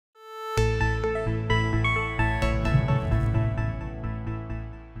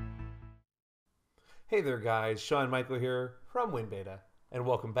Hey there guys, Sean Michael here from WinBeta, and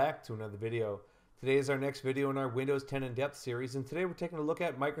welcome back to another video. Today is our next video in our Windows 10 in-depth series, and today we're taking a look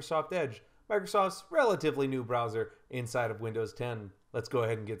at Microsoft Edge, Microsoft's relatively new browser inside of Windows 10. Let's go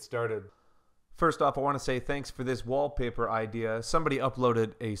ahead and get started. First off, I want to say thanks for this wallpaper idea. Somebody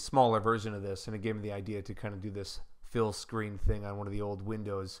uploaded a smaller version of this, and it gave me the idea to kind of do this fill screen thing on one of the old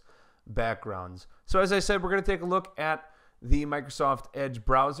Windows backgrounds. So as I said, we're going to take a look at the Microsoft Edge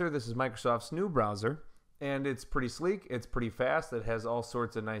browser. This is Microsoft's new browser, and it's pretty sleek, it's pretty fast, it has all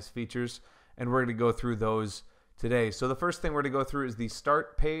sorts of nice features, and we're going to go through those today. So the first thing we're going to go through is the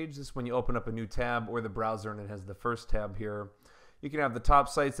Start page. This is when you open up a new tab or the browser, and it has the first tab here. You can have the top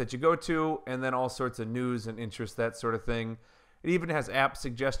sites that you go to, and then all sorts of news and interest, that sort of thing. It even has app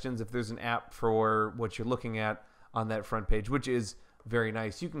suggestions if there's an app for what you're looking at on that front page, which is very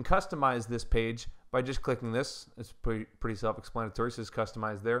nice. You can customize this page by just clicking this. It's pretty self-explanatory, so it's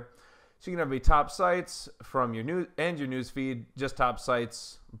customized there. So you can have a top sites from your news and your news feed, just top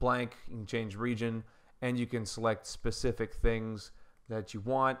sites, blank. You can change region, and you can select specific things that you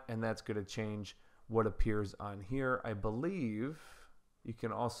want, and that's going to change what appears on here. I believe you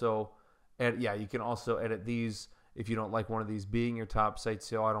can also edit, you can also edit these if you don't like one of these being your top sites.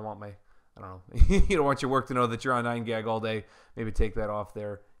 So I don't want you don't want your work to know that you're on 9gag all day. Maybe take that off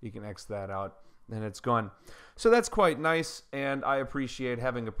there. You can X that out, and it's gone. So that's quite nice, and I appreciate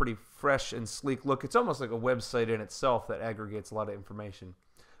having a pretty fresh and sleek look. It's almost like a website in itself that aggregates a lot of information.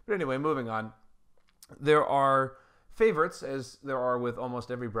 But anyway, moving on. There are favorites, as there are with almost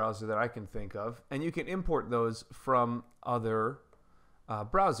every browser that I can think of, and you can import those from other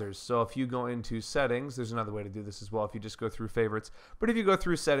browsers. So if you go into settings, there's another way to do this as well if you just go through favorites. But if you go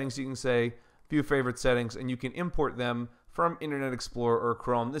through settings, you can say view favorite settings, and you can import them from Internet Explorer or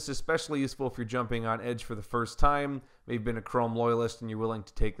Chrome. This is especially useful if you're jumping on Edge for the first time. Maybe you've been a Chrome loyalist and you're willing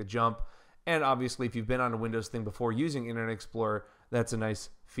to take the jump. And obviously, if you've been on a Windows thing before using Internet Explorer, that's a nice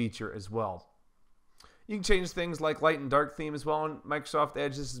feature as well. You can change things like light and dark theme as well on Microsoft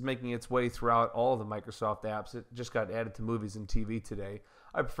Edge. This is making its way throughout all of the Microsoft apps. It just got added to movies and TV today.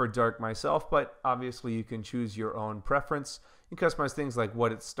 I prefer dark myself, but obviously you can choose your own preference. You can customize things like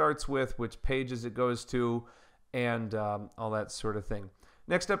what it starts with, which pages it goes to, and all that sort of thing.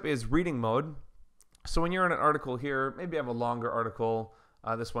 Next up is reading mode. So when you're in an article here, maybe you have a longer article.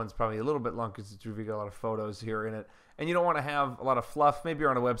 This one's probably a little bit long because we've got a lot of photos here in it. And you don't want to have a lot of fluff. Maybe you're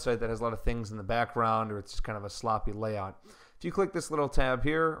on a website that has a lot of things in the background, or it's just kind of a sloppy layout. If you click this little tab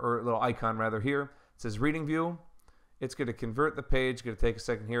here, or little icon rather here, it says reading view. It's going to convert the page. It's going to take a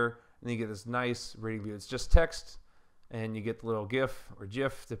second here, and then you get this nice reading view. It's just text, and you get the little GIF or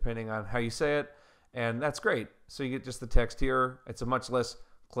GIF, depending on how you say it. And that's great. So you get just the text here. It's a much less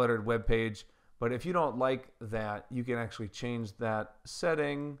cluttered web page. But if you don't like that, you can actually change that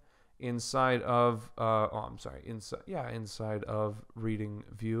setting inside of inside of reading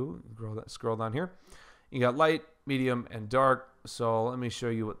view. Scroll down here. You got light, medium, and dark. So let me show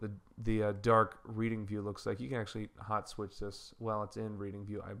you what the dark reading view looks like. You can actually hot switch this while it's in reading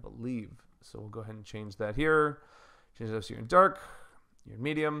view, I believe. So we'll go ahead and change that here. Change it up so you're in dark, you're in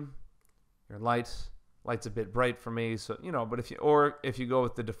medium, you're in light. Light's a bit bright for me, so but if you go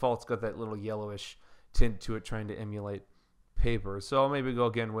with the default, it's got that little yellowish tint to it, trying to emulate paper. So maybe go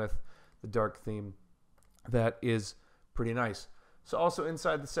again with the dark theme. That is pretty nice. So also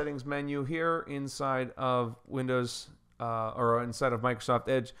inside the settings menu here, inside of Windows or inside of Microsoft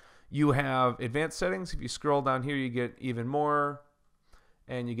Edge, you have advanced settings. If you scroll down here, you get even more,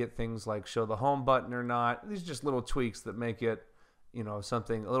 and you get things like show the home button or not. These are just little tweaks that make it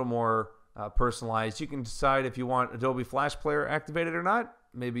something a little more personalized. You can decide if you want Adobe Flash Player activated or not.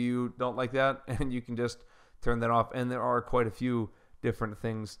 Maybe you don't like that, and you can just turn that off. And there are quite a few different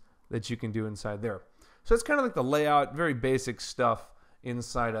things that you can do inside there. So it's kind of like the layout, very basic stuff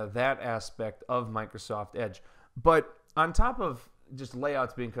inside of that aspect of Microsoft Edge. But on top of just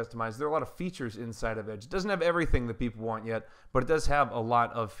layouts being customized, there are a lot of features inside of Edge. It doesn't have everything that people want yet, but it does have a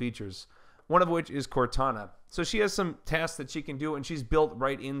lot of features. One of which is Cortana. So she has some tasks that she can do, and she's built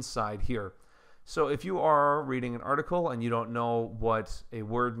right inside here. So if you are reading an article and you don't know what a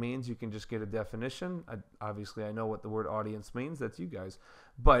word means, you can just get a definition. Obviously, I know what the word audience means. That's you guys.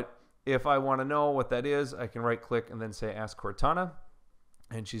 But if I want to know what that is, I can right-click and then say Ask Cortana,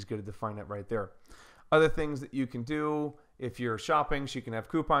 and she's going to define it right there. Other things that you can do, if you're shopping, she can have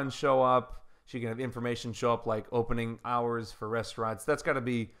coupons show up. She can have information show up like opening hours for restaurants. That's got to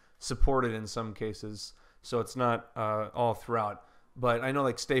be supported in some cases, so it's not all throughout. But I know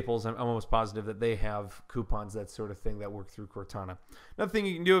like Staples, I'm almost positive that they have coupons, that sort of thing, that work through Cortana. Another thing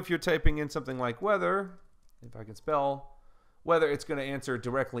you can do if you're typing in something like weather, if I can spell, whether it's going to answer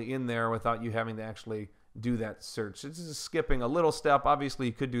directly in there without you having to actually do that search. It's just skipping a little step. Obviously,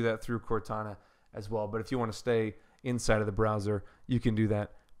 you could do that through Cortana as well, but if you want to stay inside of the browser, you can do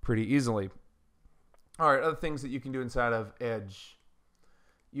that pretty easily. All right, other things that you can do inside of Edge.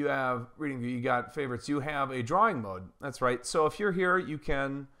 You have reading view, you got favorites, you have a drawing mode. That's right. So if you're here, you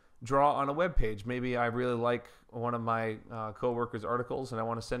can draw on a web page. Maybe I really like one of my coworkers' articles and I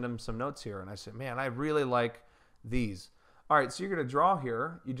want to send them some notes here. And I say, man, I really like these. All right, so you're going to draw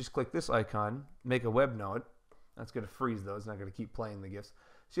here. You just click this icon, make a web note. That's going to freeze those. It's not going to keep playing the GIFs.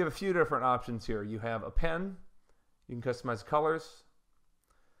 So you have a few different options here. You have a pen. You can customize colors.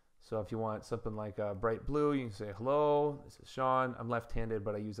 So if you want something like a bright blue, you can say, hello, this is Sean. I'm left-handed,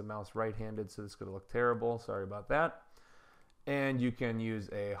 but I use a mouse right-handed, so this is going to look terrible. Sorry about that. And you can use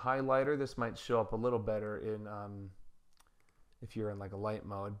a highlighter. This might show up a little better in if you're in like a light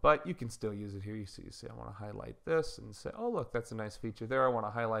mode, but you can still use it here. You see, I want to highlight this and say, oh, look, that's a nice feature there. I want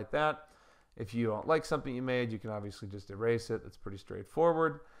to highlight that. If you don't like something you made, you can obviously just erase it. That's pretty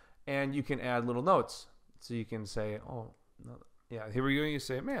straightforward. And you can add little notes. So you can say, oh, no, yeah, here we go. You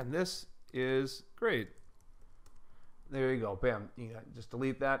say, man, this is great. There you go. Bam. You just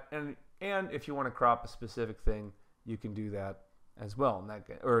delete that. And if you want to crop a specific thing, you can do that as well.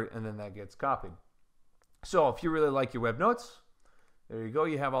 And then that gets copied. So if you really like your web notes, there you go.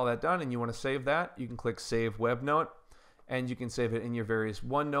 You have all that done and you want to save that. You can click Save Web Note and you can save it in your various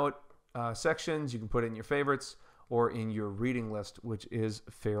OneNote sections. You can put it in your favorites or in your reading list, which is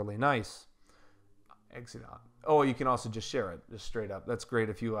fairly nice. Exit out. Oh, you can also just share it, just straight up. That's great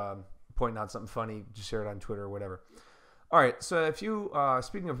if you point out something funny, just share it on Twitter or whatever. All right, so if you,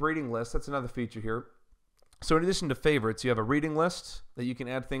 speaking of reading lists, that's another feature here. So in addition to favorites, you have a reading list that you can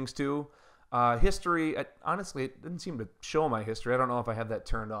add things to. History, honestly, it didn't seem to show my history. I don't know if I have that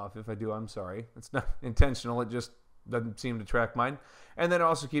turned off. If I do, I'm sorry. It's not intentional. It just doesn't seem to track mine. And then it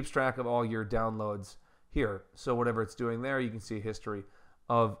also keeps track of all your downloads here. So whatever it's doing there, you can see a history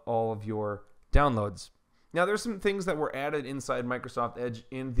of all of your downloads. Now, there's some things that were added inside Microsoft Edge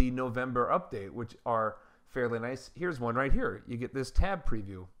in the November update, which are fairly nice. Here's one right here. You get this tab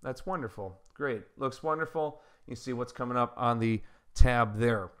preview. That's wonderful. Great. Looks wonderful. You see what's coming up on the tab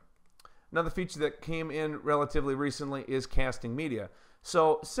there. Another feature that came in relatively recently is casting media.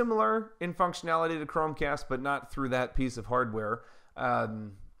 So similar in functionality to Chromecast, but not through that piece of hardware.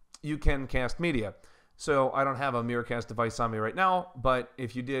 You can cast media. So I don't have a Miracast device on me right now, but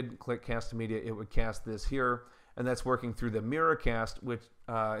if you did click Cast Media, it would cast this here. And that's working through the Miracast, which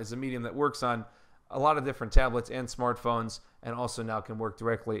is a medium that works on a lot of different tablets and smartphones, and also now can work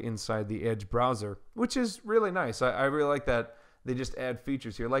directly inside the Edge browser, which is really nice. I really like that they just add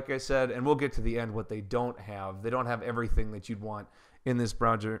features here. Like I said, and we'll get to the end what they don't have. They don't have everything that you'd want in this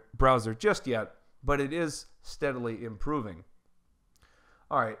browser just yet, but it is steadily improving.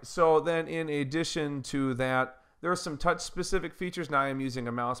 All right, so then in addition to that, there are some touch-specific features. Now I'm using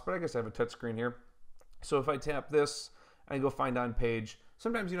a mouse, but I guess I have a touch screen here. So if I tap this and go find on page,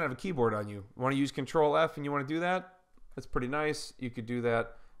 sometimes you don't have a keyboard on you. You want to use Control F and you want to do that? That's pretty nice. You could do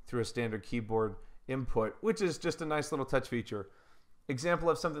that through a standard keyboard input, which is just a nice little touch feature. Example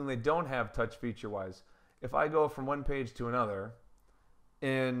of something they don't have touch feature-wise. If I go from one page to another,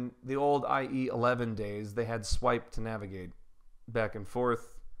 in the old IE11 days, they had swipe to navigate back and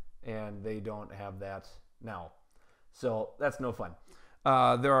forth, and they don't have that now. So that's no fun.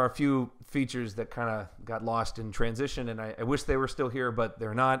 There are a few features that kind of got lost in transition, and I wish they were still here, but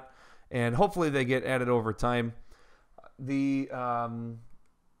they're not. And hopefully they get added over time. The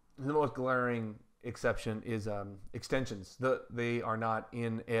most glaring exception is extensions. They are not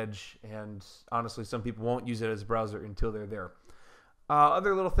in Edge, and honestly, some people won't use it as a browser until they're there.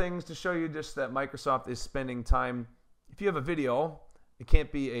 Other little things to show you just that Microsoft is spending time. If you have a video, it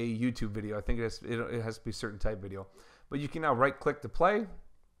can't be a YouTube video. I think it has to be a certain type video. But you can now right-click to play.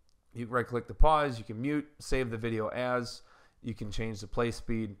 You can right-click to pause. You can mute, save the video as. You can change the play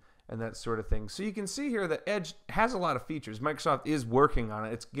speed and that sort of thing. So you can see here that Edge has a lot of features. Microsoft is working on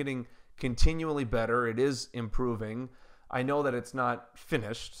it. It's getting continually better. It is improving. I know that it's not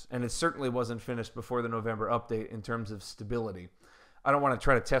finished, and it certainly wasn't finished before the November update in terms of stability. I don't want to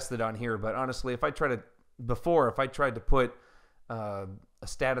try to test it on here, but honestly, if I tried to put a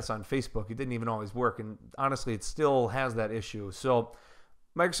status on Facebook, it didn't even always work, and honestly, it still has that issue. So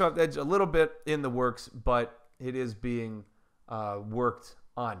Microsoft Edge, a little bit in the works, but it is being worked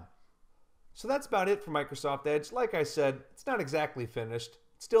on. So that's about it for Microsoft Edge. Like I said, it's not exactly finished.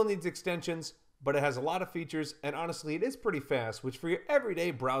 It still needs extensions, but it has a lot of features, and honestly, it is pretty fast, which for your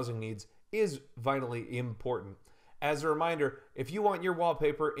everyday browsing needs is vitally important. As a reminder, if you want your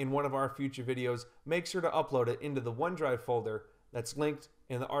wallpaper in one of our future videos, make sure to upload it into the OneDrive folder that's linked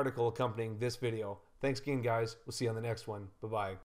in the article accompanying this video. Thanks again, guys. We'll see you on the next one. Bye-bye.